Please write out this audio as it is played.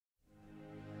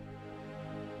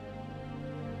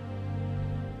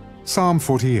Psalm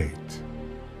 48,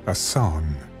 a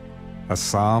song, a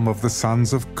psalm of the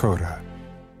sons of Korah.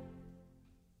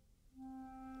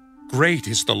 Great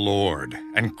is the Lord,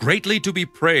 and greatly to be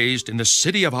praised in the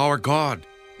city of our God,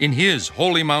 in his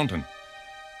holy mountain.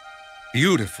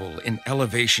 Beautiful in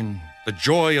elevation, the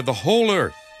joy of the whole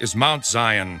earth is Mount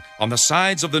Zion on the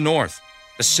sides of the north,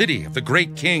 the city of the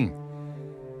great King.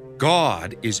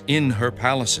 God is in her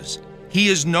palaces. He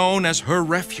is known as her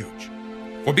refuge.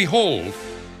 For behold,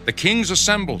 the kings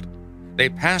assembled. They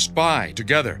passed by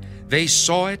together. They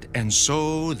saw it, and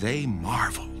so they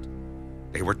marveled.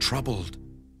 They were troubled.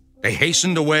 They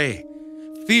hastened away.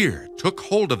 Fear took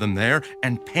hold of them there,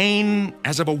 and pain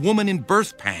as of a woman in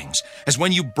birth pangs, as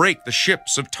when you break the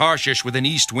ships of Tarshish with an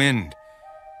east wind.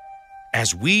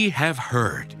 As we have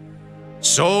heard,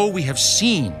 so we have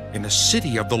seen in the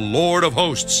city of the Lord of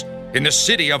hosts, in the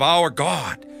city of our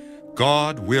God.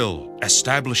 God will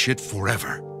establish it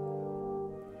forever.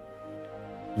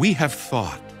 We have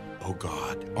thought, O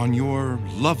God, on your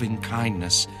loving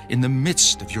kindness in the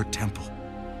midst of your temple.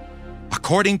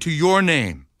 According to your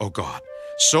name, O God,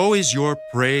 so is your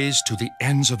praise to the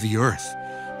ends of the earth.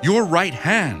 Your right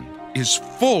hand is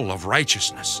full of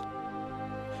righteousness.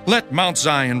 Let Mount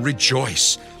Zion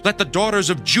rejoice. Let the daughters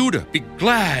of Judah be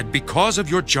glad because of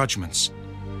your judgments.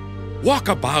 Walk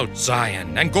about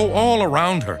Zion and go all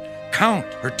around her. Count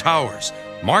her towers.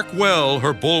 Mark well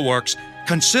her bulwarks.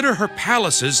 Consider her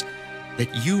palaces,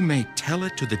 that you may tell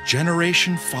it to the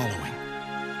generation following.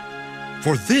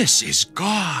 For this is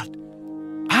God,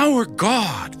 our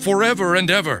God, forever and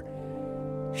ever.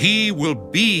 He will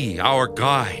be our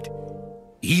guide,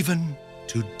 even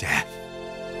to death.